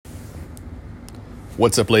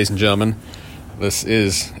What's up, ladies and gentlemen? This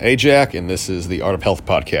is Ajax, and this is the Art of Health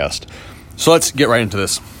podcast. So let's get right into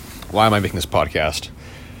this. Why am I making this podcast?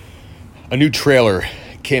 A new trailer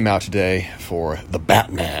came out today for The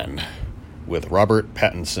Batman with Robert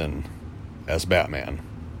Pattinson as Batman.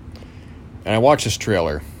 And I watched this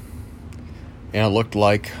trailer, and it looked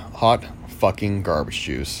like hot fucking garbage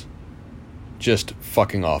juice. Just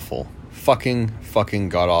fucking awful. Fucking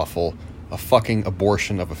god-awful. A fucking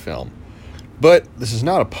abortion of a film. But this is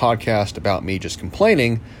not a podcast about me just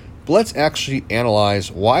complaining, but let's actually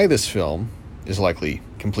analyze why this film is likely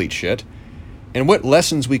complete shit, and what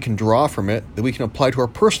lessons we can draw from it that we can apply to our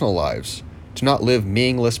personal lives to not live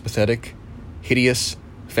meaningless, pathetic, hideous,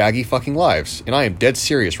 faggy fucking lives. And I am dead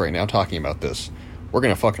serious right now talking about this. We're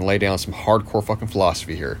gonna fucking lay down some hardcore fucking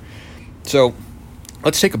philosophy here. So,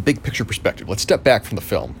 let's take a big picture perspective. Let's step back from the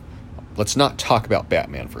film. Let's not talk about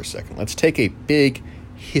Batman for a second. Let's take a big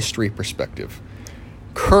history perspective.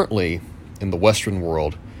 Currently, in the Western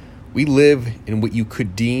world, we live in what you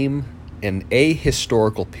could deem an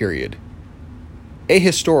ahistorical period.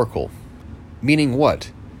 Ahistorical, meaning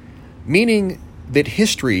what? Meaning that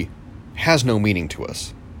history has no meaning to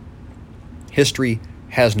us. History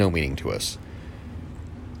has no meaning to us.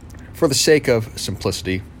 For the sake of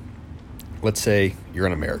simplicity, let's say you're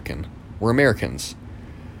an American. We're Americans.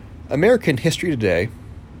 American history today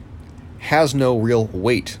has no real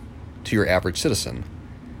weight to your average citizen.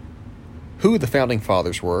 Who the founding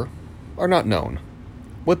fathers were are not known.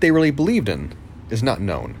 What they really believed in is not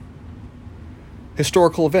known.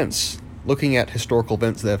 Historical events, looking at historical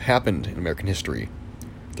events that have happened in American history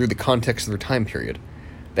through the context of their time period,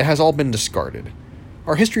 that has all been discarded.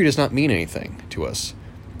 Our history does not mean anything to us.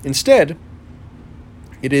 Instead,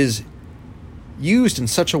 it is used in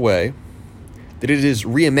such a way that it is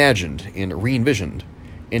reimagined and re-envisioned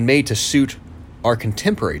and made to suit our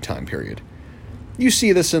contemporary time period. You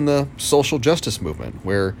see this in the social justice movement,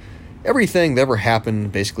 where everything that ever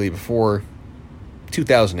happened basically before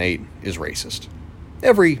 2008 is racist.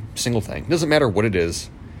 Every single thing. Doesn't matter what it is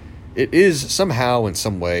somehow in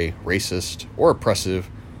some way racist or oppressive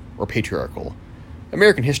or patriarchal.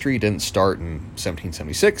 American history didn't start in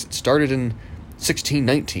 1776. It started in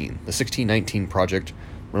 1619. The 1619 Project,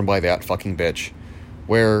 run by that fucking bitch,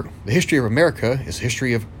 where the history of America is a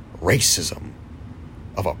history of racism,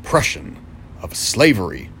 of oppression, of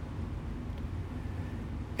slavery.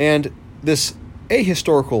 And this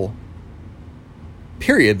ahistorical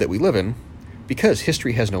period that we live in, because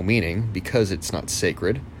history has no meaning, because it's not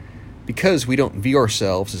sacred, because we don't view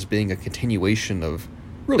ourselves as being a continuation of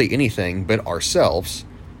really anything but ourselves,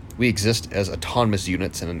 we exist as autonomous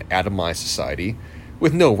units in an atomized society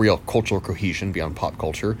with no real cultural cohesion beyond pop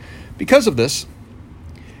culture. Because of this,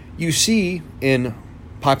 you see in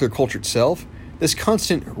popular culture itself this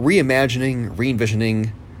constant reimagining,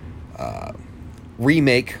 re-envisioning,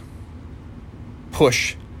 remake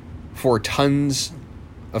push for tons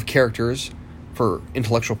of characters, for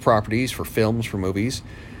intellectual properties, for films, for movies.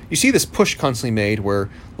 You see this push constantly made where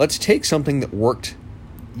let's take something that worked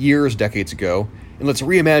years, decades ago, and let's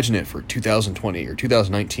reimagine it for 2020 or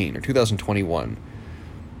 2019 or 2021.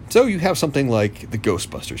 So you have something like the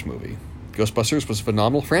Ghostbusters movie. Ghostbusters was a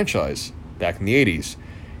phenomenal franchise back in the 80s.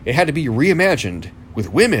 It had to be reimagined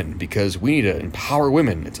with women because we need to empower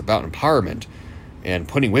women. It's about empowerment and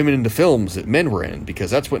putting women into films that men were in because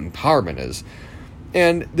that's what empowerment is.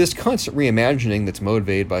 And this constant reimagining that's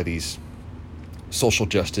motivated by these social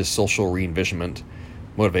justice, social re-envisionment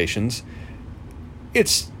motivations,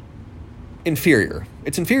 it's inferior.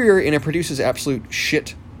 It's inferior, and it produces absolute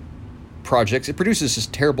shit projects. It produces this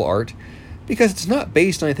terrible art because it's not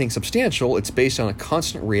based on anything substantial. It's based on a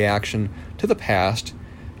constant reaction to the past,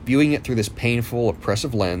 viewing it through this painful,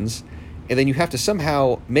 oppressive lens, and then you have to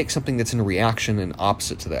somehow make something that's in reaction and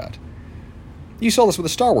opposite to that. You saw this with the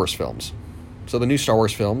Star Wars films. So the new Star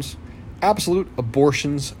Wars films, absolute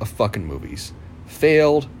abortions of fucking movies.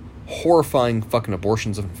 Failed, horrifying fucking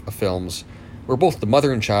abortions of films where both the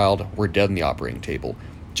mother and child were dead on the operating table.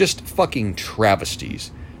 Just fucking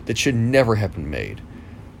travesties that should never have been made.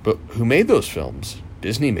 But who made those films?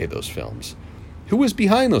 Disney made those films. Who was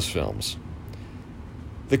behind those films?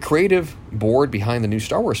 The creative board behind the new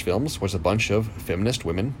Star Wars films was a bunch of feminist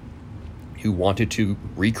women who wanted to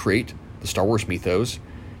recreate the Star Wars mythos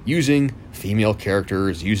using female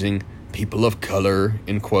characters, using people of color,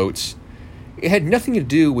 in quotes. It had nothing to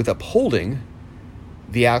do with upholding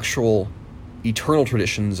the actual eternal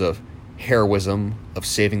traditions of heroism, of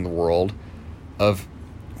saving the world, of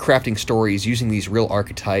crafting stories using these real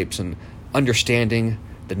archetypes and understanding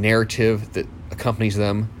the narrative that accompanies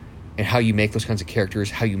them and how you make those kinds of characters,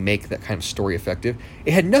 how you make that kind of story effective.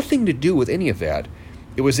 It had nothing to do with any of that.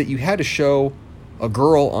 It was that you had to show a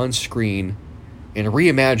girl on screen and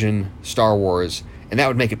reimagine Star Wars, and that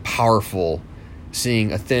would make it powerful,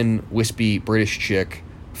 seeing a thin, wispy British chick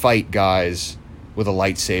fight guys with a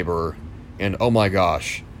lightsaber, and oh my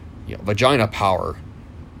gosh, vagina power.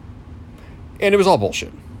 And it was all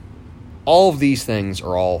bullshit. All of these things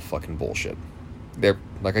are all fucking bullshit. They're,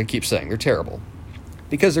 like I keep saying, they're terrible.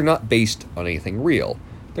 Because they're not based on anything real.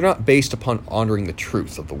 They're not based upon honoring the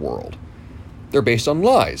truth of the world. They're based on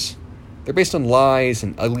lies. They're based on lies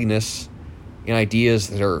and ugliness and ideas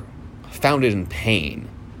that are founded in pain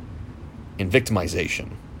and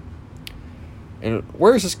victimization. And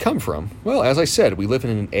where does this come from? Well, as I said, we live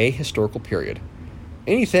in an ahistorical period.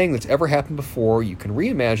 Anything that's ever happened before, you can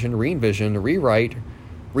reimagine, re-envision, rewrite,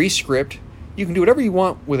 re-script. You can do whatever you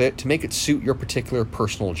want with it to make it suit your particular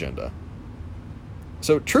personal agenda.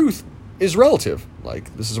 So truth is relative.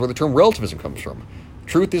 Like, this is where the term relativism comes from.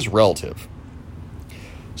 Truth is relative.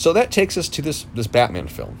 So that takes us to this Batman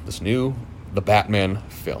film, the Batman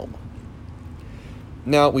film.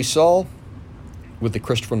 Now, we saw with the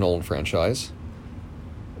Christopher Nolan franchise,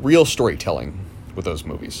 real storytelling with those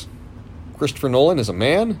movies. Christopher Nolan is a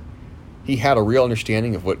man. He had a real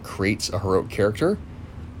understanding of what creates a heroic character.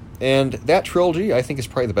 And that trilogy, I think, is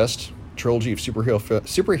probably the best trilogy of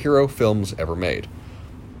superhero films ever made.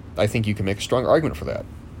 I think you can make a strong argument for that.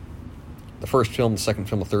 The first film, the second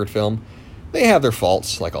film, the third film, they have their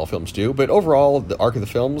faults, like all films do. But overall, the arc of the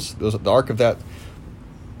films, the arc of that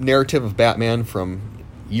narrative of Batman from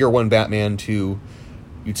year one Batman to,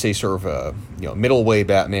 you'd say, sort of middle way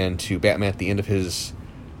Batman to Batman at the end of his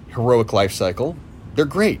heroic life cycle, they're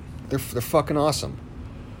great. They're fucking awesome.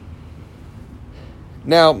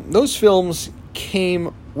 Now, those films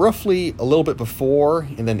came roughly a little bit before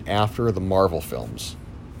and then after the Marvel films.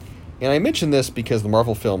 And I mention this because the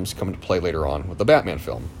Marvel films come into play later on with the Batman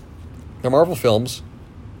film. The Marvel films,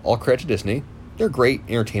 all credit to Disney, they're great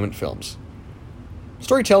entertainment films.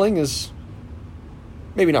 Storytelling is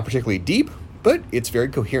maybe not particularly deep, but it's very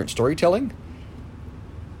coherent storytelling.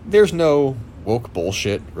 There's no woke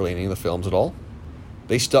bullshit really in any of the films at all.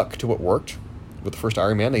 They stuck to what worked. With the first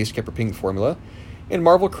Iron Man, they just kept repeating the formula. And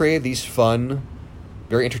Marvel created these fun,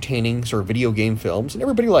 very entertaining sort of video game films, and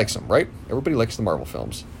everybody likes them, right? Everybody likes the Marvel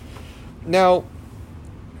films. Now,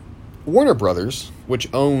 Warner Brothers, which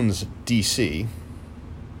owns DC,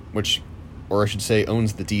 or I should say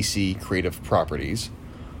owns the DC creative properties,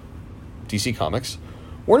 DC Comics,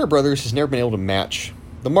 Warner Brothers has never been able to match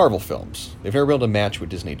the Marvel films. They've never been able to match what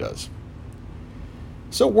Disney does.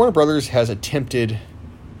 So Warner Brothers has attempted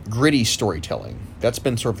gritty storytelling. That's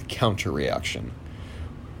been sort of the counter-reaction.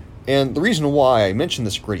 And the reason why I mention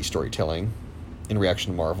this gritty storytelling in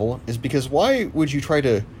reaction to Marvel is because why would you try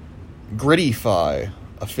to grittify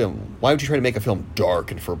a film? Why would you try to make a film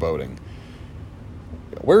dark and foreboding?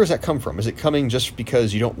 Where does that come from? Is it coming just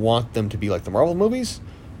because you don't want them to be like the Marvel movies?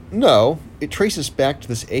 No, it traces back to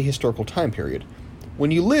this ahistorical time period.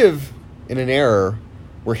 When you live in an era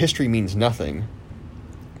where history means nothing,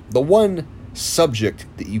 the one subject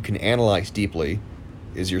that you can analyze deeply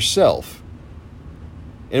is yourself.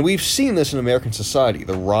 And we've seen this in American society,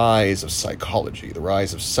 the rise of psychology, the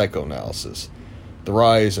rise of psychoanalysis, the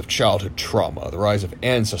rise of childhood trauma, the rise of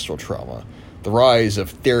ancestral trauma, the rise of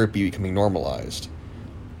therapy becoming normalized.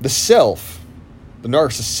 The self, the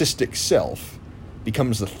narcissistic self,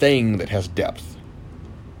 becomes the thing that has depth.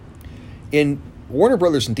 In Warner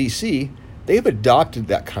Brothers and DC, they've adopted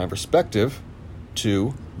that kind of perspective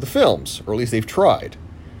to the films, or at least they've tried.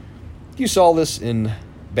 You saw this in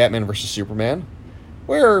Batman vs. Superman,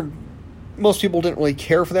 where most people didn't really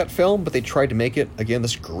care for that film, but they tried to make it, again,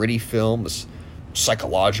 this gritty film, this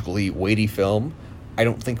psychologically weighty film. I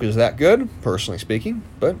don't think it was that good, personally speaking,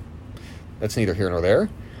 but that's neither here nor there.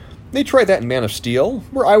 They tried that in Man of Steel,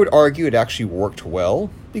 where I would argue it actually worked well,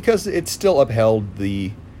 because it still upheld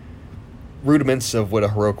the rudiments of what a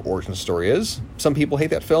heroic origin story is. Some people hate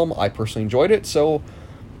that film. I personally enjoyed it, so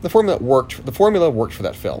the formula worked for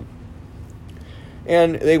that film.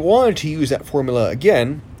 And they wanted to use that formula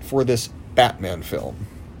again for this Batman film.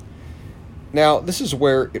 Now, this is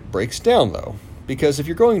where it breaks down, though, because if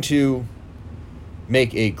you're going to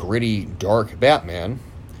make a gritty, dark Batman,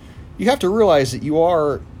 you have to realize that you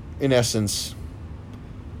are, in essence,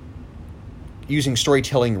 using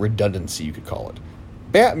storytelling redundancy, you could call it.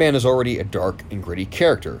 Batman is already a dark and gritty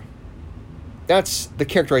character. That's the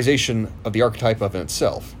characterization of the archetype of in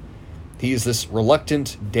itself. He is this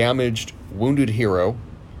reluctant, damaged, wounded hero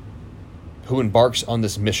who embarks on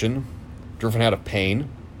this mission, driven out of pain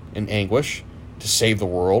and anguish, to save the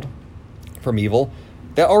world from evil,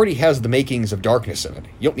 that already has the makings of darkness in it.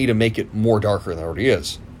 You don't need to make it more darker than it already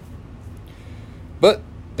is. But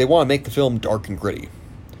they want to make the film dark and gritty.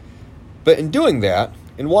 But in doing that,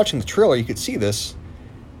 in watching the trailer, you could see this.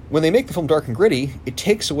 When they make the film dark and gritty, it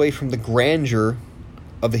takes away from the grandeur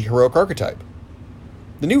of the heroic archetype.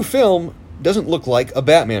 The new film doesn't look like a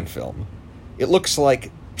Batman film. It looks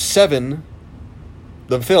like Seven,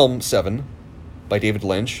 the film Seven, by David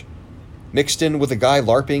Lynch, mixed in with a guy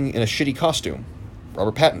LARPing in a shitty costume,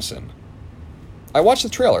 Robert Pattinson. I watched the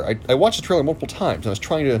trailer. I watched the trailer multiple times, and I was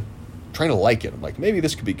trying to like it. I'm like, maybe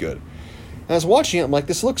this could be good. And I was watching it, I'm like,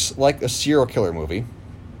 this looks like a serial killer movie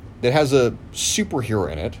that has a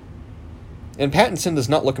superhero in it. And Pattinson does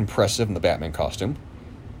not look impressive in the Batman costume.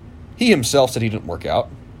 He himself said he didn't work out.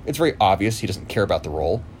 It's very obvious he doesn't care about the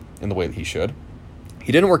role in the way that he should.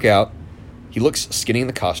 He didn't work out. He looks skinny in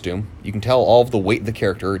the costume. You can tell all of the weight of the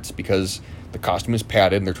character. It's because the costume is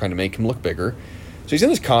padded and they're trying to make him look bigger. So he's in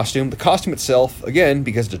this costume. The costume itself, again,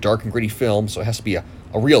 because it's a dark and gritty film, so it has to be a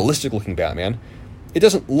realistic-looking Batman. It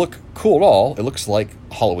doesn't look cool at all. It looks like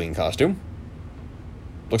a Halloween costume.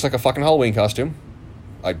 Looks like a fucking Halloween costume.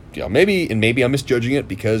 Maybe I'm misjudging it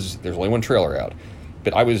because there's only one trailer out.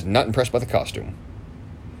 But I was not impressed by the costume.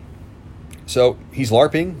 So he's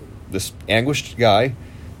LARPing, this anguished guy,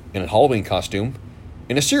 in a Halloween costume,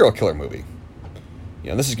 in a serial killer movie.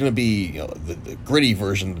 This is going to be the gritty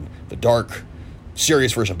version, the dark,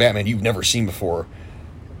 serious version of Batman you've never seen before.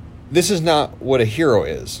 This is not what a hero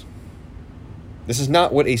is. This is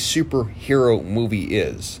not what a superhero movie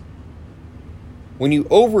is. When you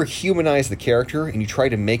overhumanize the character and you try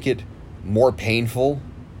to make it more painful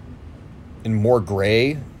and more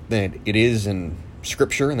gray than it is in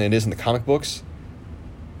scripture and than it is in the comic books,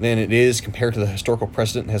 than it is compared to the historical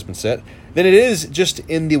precedent that has been set, than it is just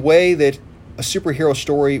in the way that a superhero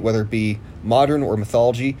story, whether it be modern or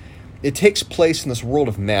mythology, it takes place in this world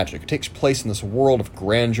of magic. It takes place in this world of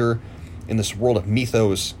grandeur, in this world of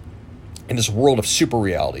mythos, in this world of super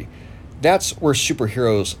reality. That's where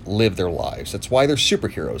superheroes live their lives. That's why they're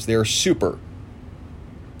superheroes. They are super.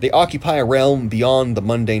 They occupy a realm beyond the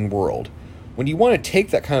mundane world. When you want to take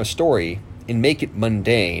that kind of story and make it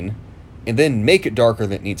mundane, and then make it darker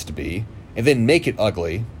than it needs to be, and then make it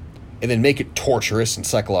ugly, and then make it torturous and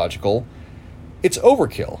psychological, it's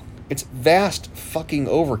overkill. It's vast fucking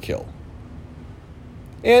overkill.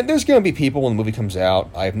 And there's going to be people when the movie comes out,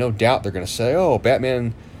 I have no doubt they're going to say, oh,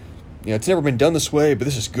 Batman, it's never been done this way, but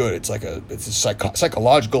this is good. It's a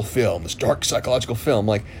psychological film, this dark psychological film.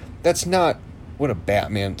 Like, that's not what a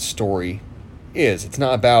Batman story is. It's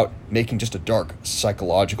not about making just a dark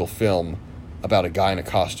psychological film about a guy in a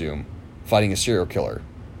costume fighting a serial killer.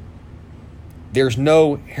 There's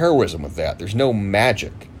no heroism with that. There's no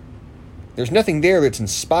magic. There's nothing there that's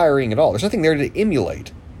inspiring at all. There's nothing there to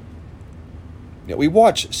emulate. We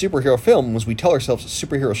watch superhero films, we tell ourselves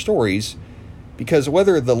superhero stories, because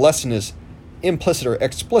whether the lesson is implicit or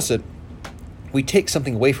explicit, we take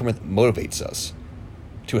something away from it that motivates us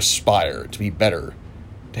to aspire, to be better,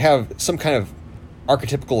 to have some kind of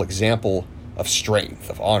archetypical example of strength,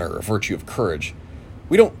 of honor, of virtue, of courage.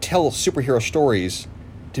 We don't tell superhero stories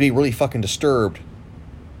to be really fucking disturbed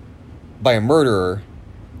by a murderer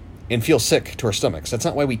and feel sick to our stomachs. That's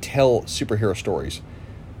not why we tell superhero stories.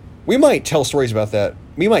 We might tell stories about that.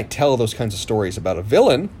 We might tell those kinds of stories about a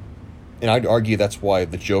villain, and I'd argue that's why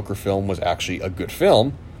the Joker film was actually a good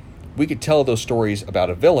film. We could tell those stories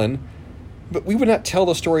about a villain, but we would not tell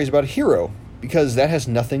those stories about a hero, because that has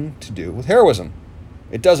nothing to do with heroism.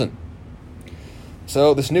 It doesn't.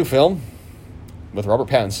 So this new film, with Robert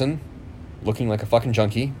Pattinson, looking like a fucking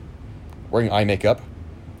junkie, wearing eye makeup,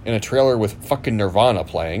 in a trailer with fucking Nirvana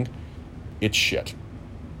playing, it's shit.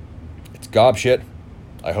 It's gob shit.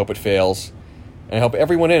 I hope it fails. And I hope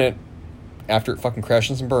everyone in it, after it fucking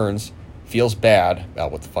crashes and burns, feels bad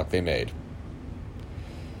about what the fuck they made.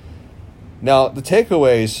 Now, the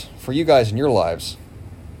takeaways for you guys in your lives.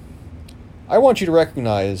 I want you to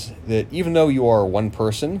recognize that even though you are one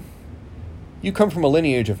person, you come from a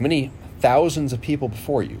lineage of many thousands of people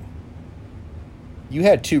before you. You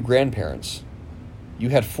had 2 grandparents. You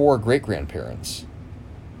had 4 great-grandparents.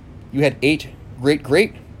 You had 8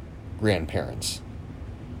 great-great-grandparents.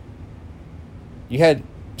 You had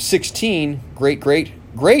 16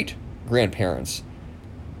 great-great-great-grandparents,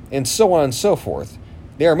 and so on and so forth.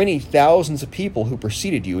 There are many thousands of people who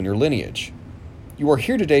preceded you in your lineage. You are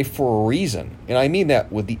here today for a reason, and I mean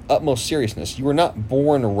that with the utmost seriousness. You were not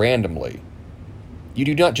born randomly. You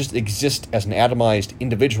do not just exist as an atomized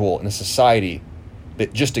individual in a society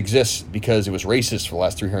that just exists because it was racist for the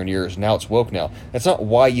last 300 years, and now it's woke now. That's not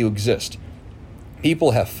why you exist.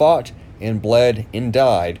 People have fought and bled and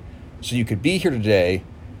died so you could be here today,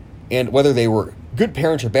 and whether they were good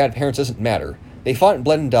parents or bad parents doesn't matter. They fought and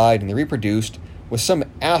bled and died, and they reproduced with some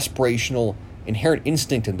aspirational, inherent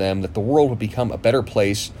instinct in them that the world would become a better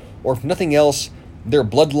place, or if nothing else, their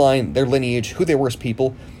bloodline, their lineage, who they were as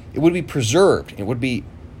people, it would be preserved. It would be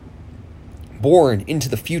born into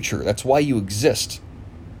the future. That's why you exist.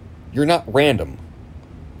 You're not random.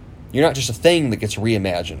 You're not just a thing that gets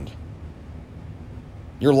reimagined.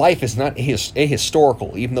 Your life is not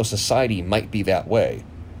ahistorical, even though society might be that way.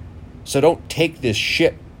 So don't take this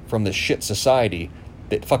shit from this shit society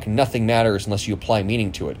that fucking nothing matters unless you apply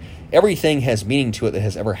meaning to it. Everything has meaning to it that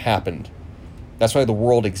has ever happened. That's why the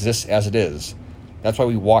world exists as it is. That's why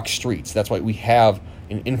we walk streets. That's why we have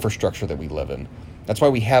an infrastructure that we live in. That's why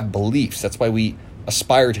we have beliefs. That's why we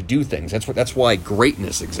aspire to do things. That's why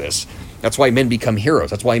greatness exists. That's why men become heroes.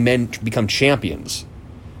 That's why men become champions.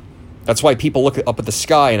 That's why people look up at the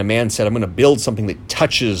sky and a man said, I'm going to build something that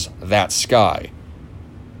touches that sky.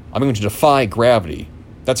 I'm going to defy gravity.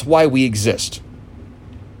 That's why we exist.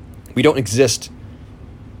 We don't exist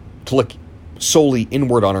to look solely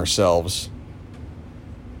inward on ourselves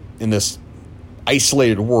in this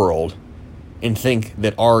isolated world and think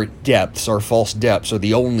that our depths, our false depths, are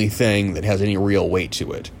the only thing that has any real weight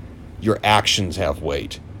to it. Your actions have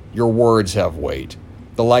weight. Your words have weight.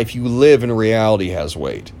 The life you live in reality has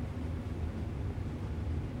weight.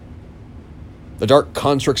 The dark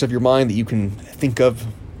constructs of your mind that you can think of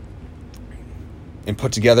and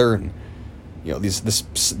put together, and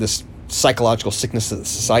this psychological sickness that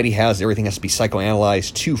society has, everything has to be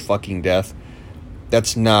psychoanalyzed to fucking death.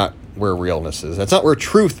 That's not where realness is. That's not where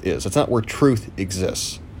truth is. That's not where truth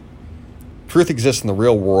exists. Truth exists in the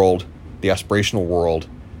real world, the aspirational world.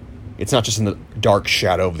 It's not just in the dark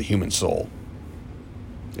shadow of the human soul.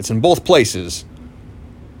 It's in both places,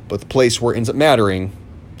 but the place where it ends up mattering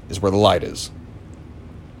is where the light is.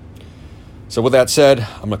 So with that said,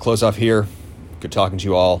 I'm going to close off here. Good talking to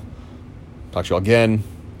you all. Talk to you all again.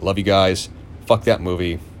 Love you guys. Fuck that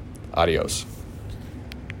movie. Adios.